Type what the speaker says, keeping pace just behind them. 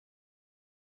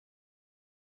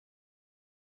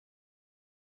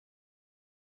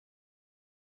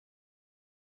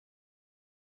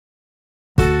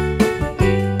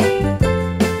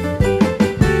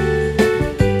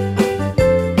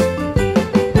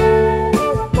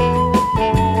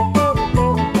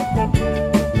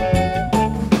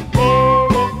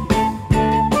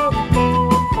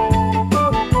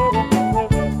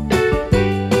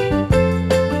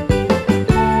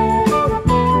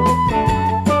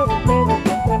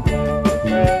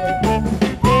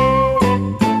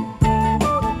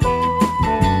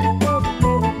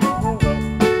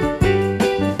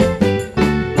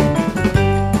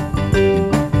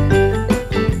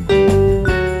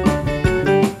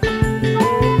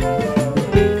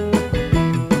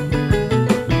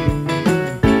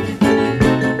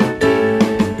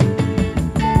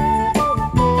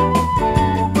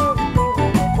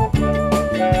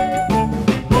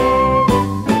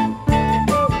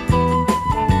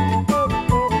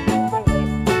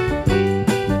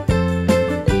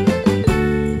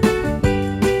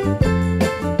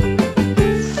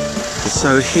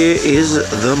So here is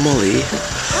the Molly.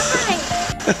 Hi.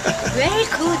 Very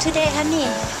cool today, honey.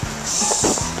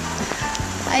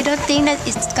 I don't think that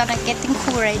it's gonna getting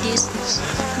cool like this,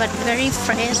 but very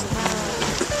fresh.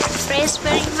 Fresh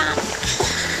very much.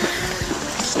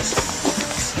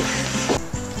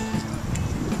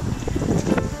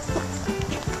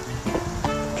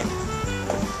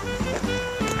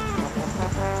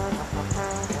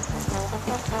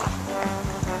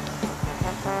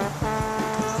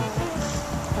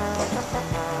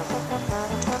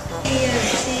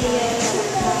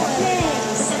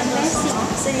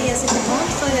 C'est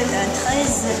entre le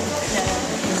 1310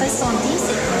 et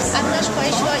 1300. I'm not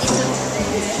quite sure it's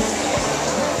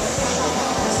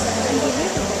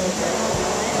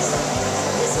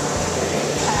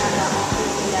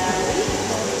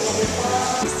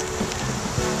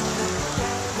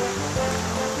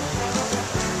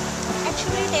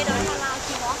actually they don't allow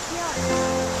to walk here.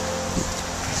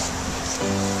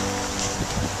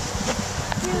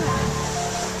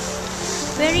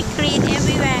 Very clean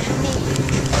everywhere, honey.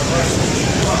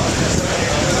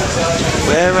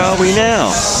 Where are we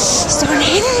now?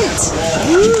 Stonehenge!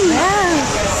 Wow!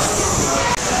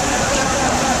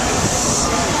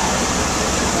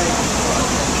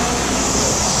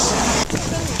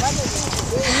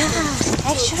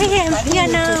 Actually, I'm here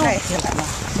now.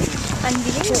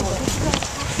 Unbelievable.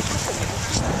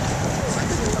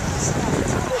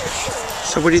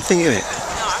 So what do you think of it?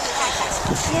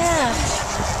 Yeah.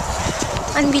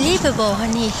 Unbelievable,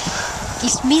 honey.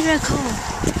 It's miracle.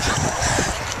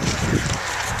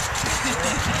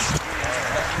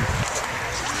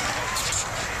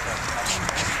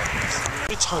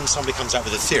 Every time somebody comes out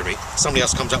with a theory, somebody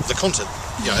else comes out with a content,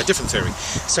 a different theory.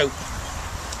 So,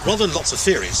 rather than lots of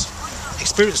theories,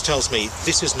 experience tells me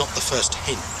this is not the first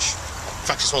hinge. In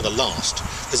fact, it's one of the last.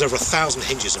 There's over 1,000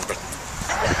 hinges in Britain.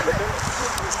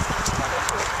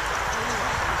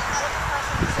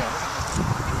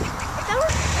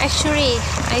 Actually,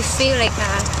 I feel like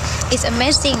it's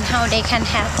amazing how they can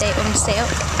have their own self.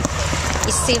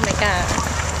 It seems like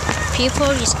people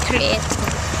is creative,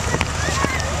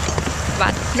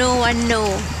 but no one know.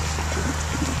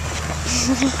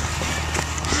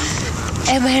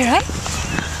 Am I right?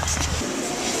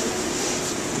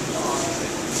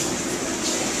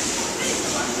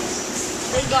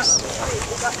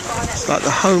 It's like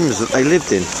the homes that they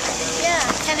lived in. Yeah,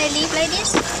 can I live like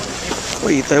this?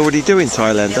 Well, they already do in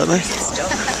Thailand, don't they?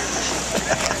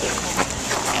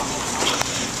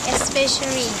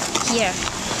 Especially here.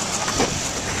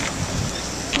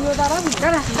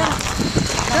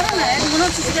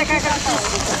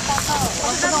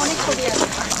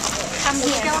 Come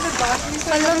here.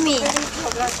 Follow me.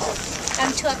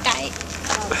 I'm tour guide.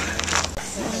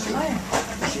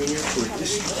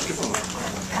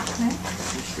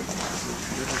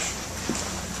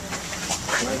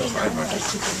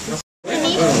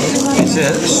 It's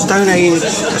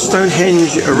a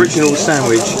Stonehenge original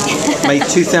sandwich made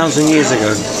 2,000 years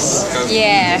ago.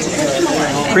 Yeah.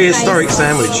 Prehistoric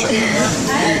sandwich.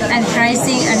 And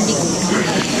pricing and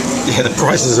Yeah, the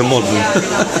prices are modern.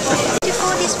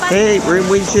 Hey, we're in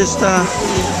Winchester.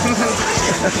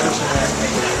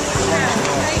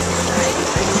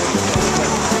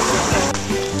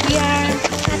 we are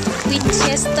at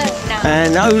Winchester now.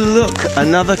 And oh look,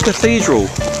 another cathedral.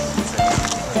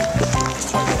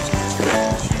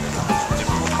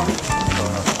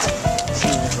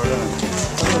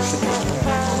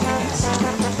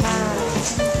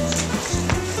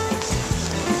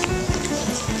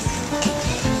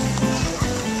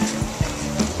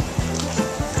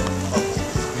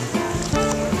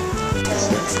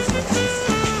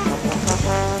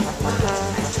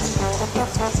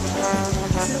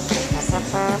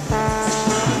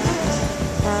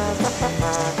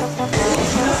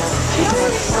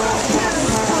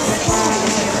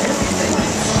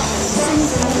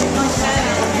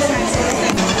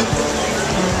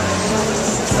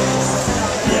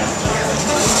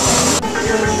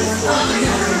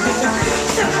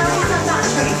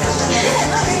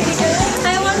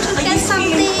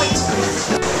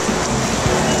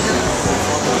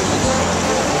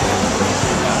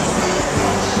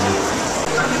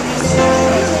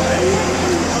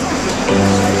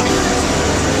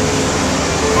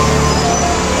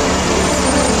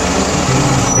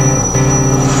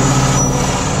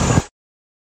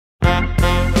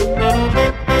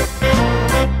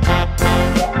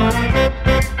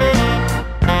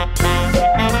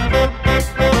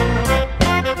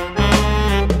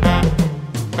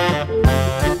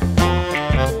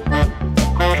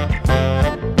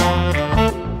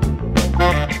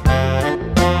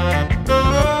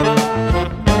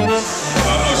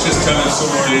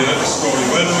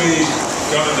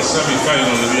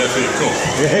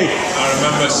 I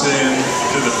remember saying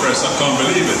to the press, I can't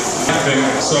believe it. I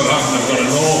think Southampton have got an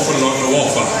awful lot to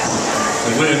offer.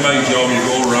 And in my job, you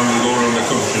go around the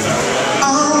country now.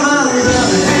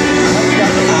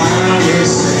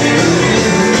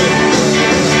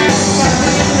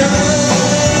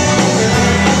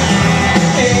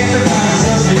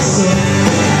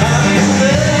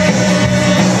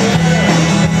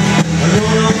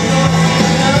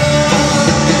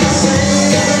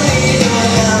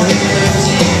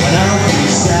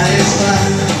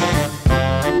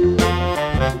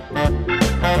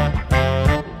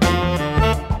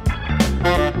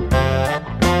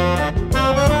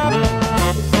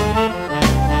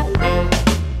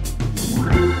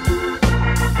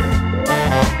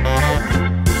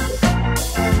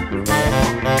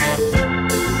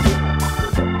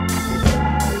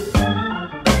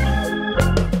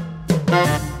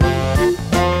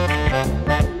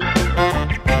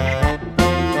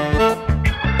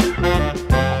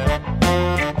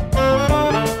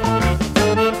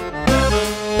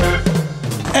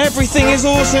 Everything is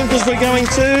awesome because we're going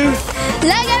to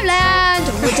Legoland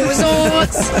Winter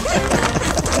Resorts.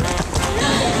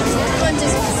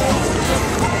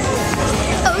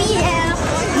 Oh yeah.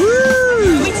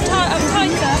 Woo!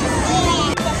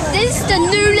 This is the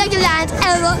new Legoland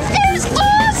ever. It's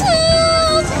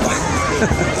awesome.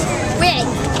 Wait,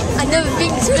 I've never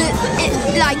been to it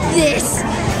like this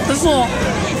before.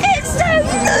 It's so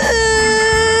good.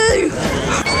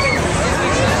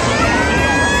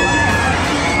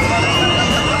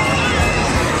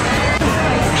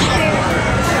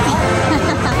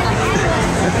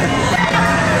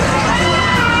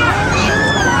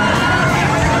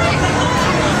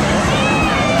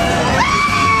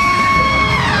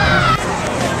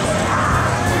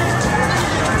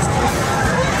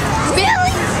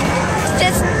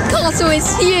 Castle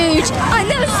is huge. I've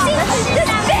never seen this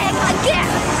big again.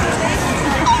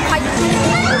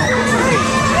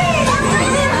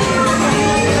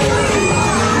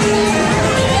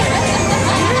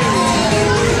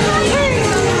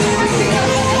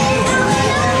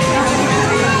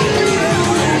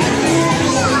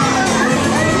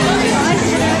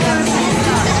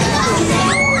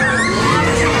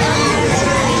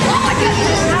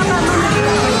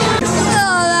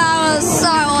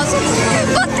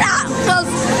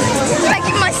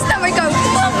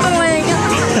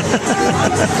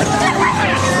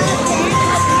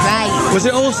 Right. Was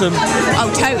it awesome?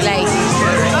 Oh, totally.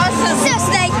 Awesome.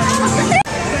 Seriously.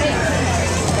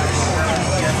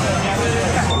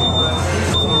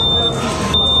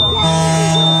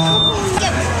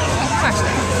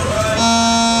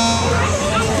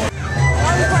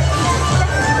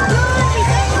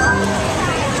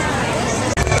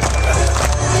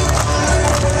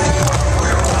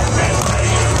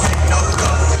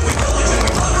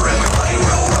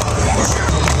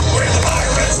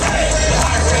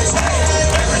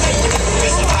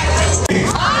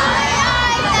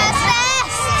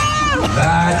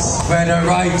 That's better,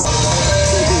 right?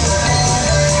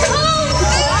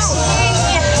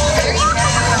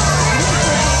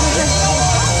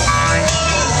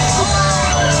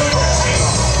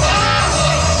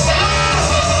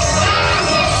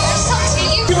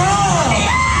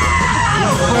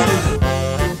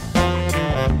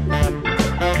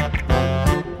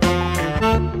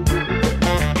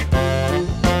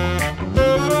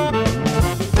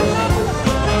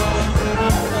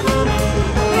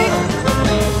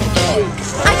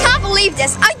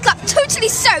 This. I got totally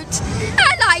soaked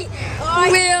and I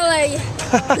really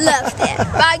loved it.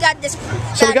 But I got this.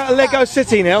 So we got a Lego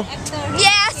City now?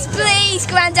 Yes, please,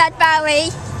 Grandad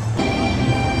Bowie.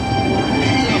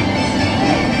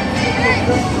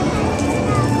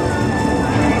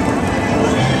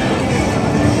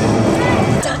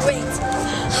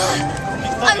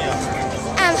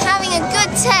 I'm having a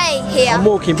good day here. I'm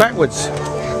walking backwards.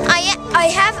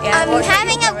 I'm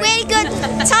having a really good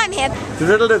time here. You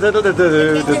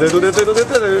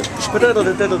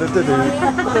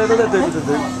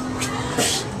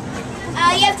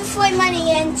have to throw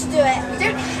money in to do it. You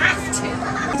don't have to.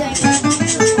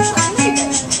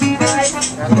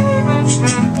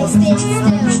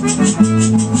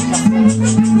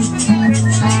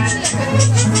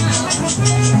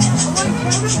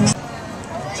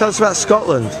 Tell us about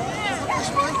Scotland.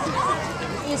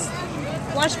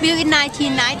 Was built in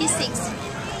 1996.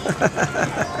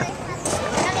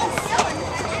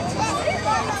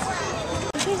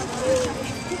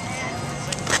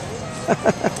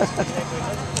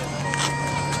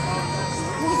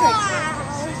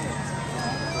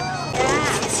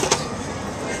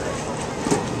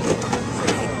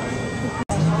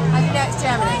 How do you know it's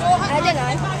Germany? I don't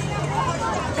know.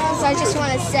 So I just want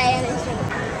want to say anything.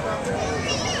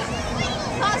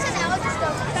 I'll just go.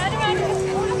 Turn around.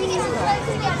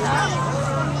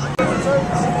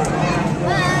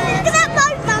 Look at that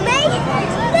boat, Mummy.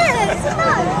 Look, it's a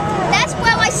boat. That's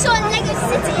where I saw Lego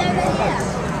City over here.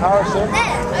 Harrison?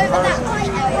 There, over that white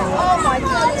area. Oh my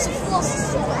god, this is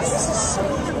so much. This is so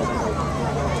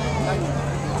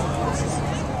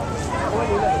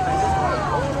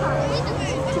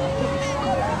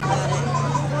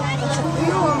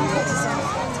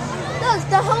look,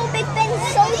 the whole Big Ben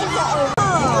soldiers are over.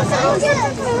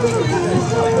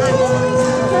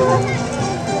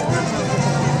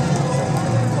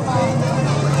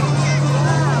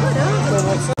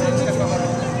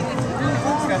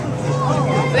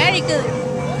 Very good.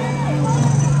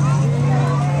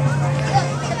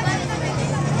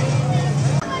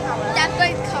 That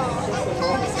boat car.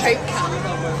 Boat car.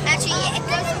 Actually, it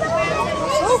goes around.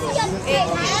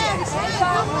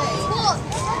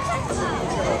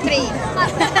 Three.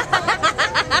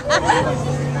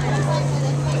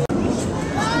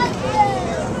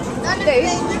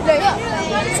 Luke,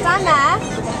 stand there.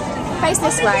 Face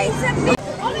this way.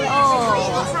 Oh.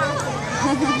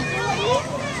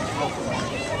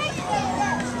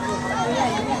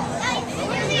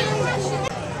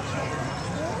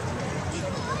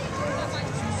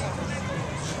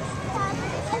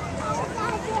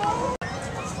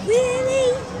 Really?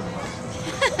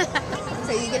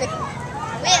 So you're gonna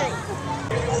really?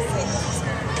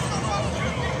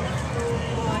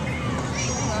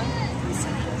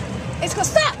 It's got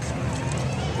stuck.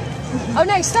 Oh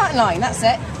no, starting line, that's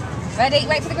it. Ready?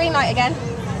 Wait for the green light again.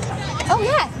 Oh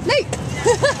yeah, Luke.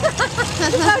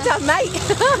 Well done, mate.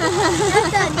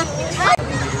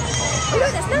 Oh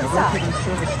look, there's Nansa.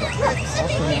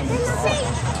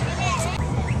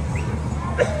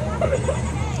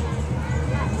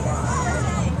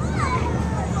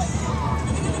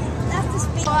 That's the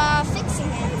speed.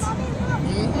 Fixing it.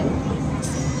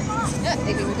 Look,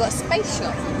 they've even got a space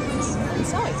shop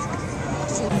inside.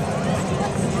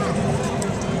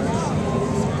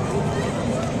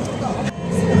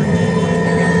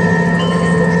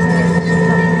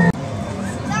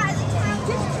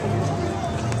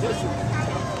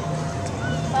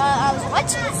 I was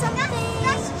watching something.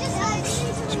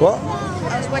 What?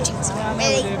 I was watching something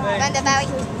really roundabout.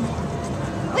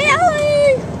 Where are we?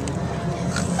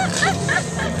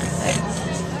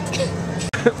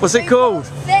 What's it called?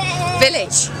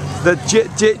 Village. The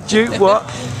Duke what?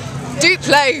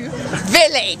 Duplo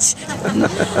Village.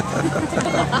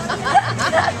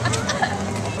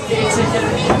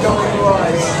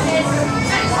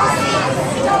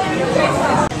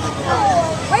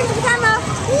 Wait for the camera.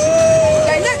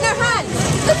 Go, look, no hands.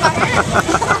 Look my hands.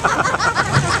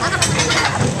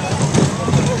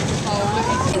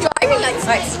 Driving license.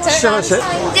 Right, Shall I sit?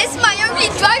 This is my only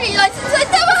driving license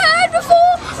I've never had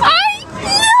before. I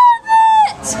love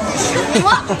it.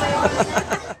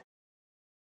 What?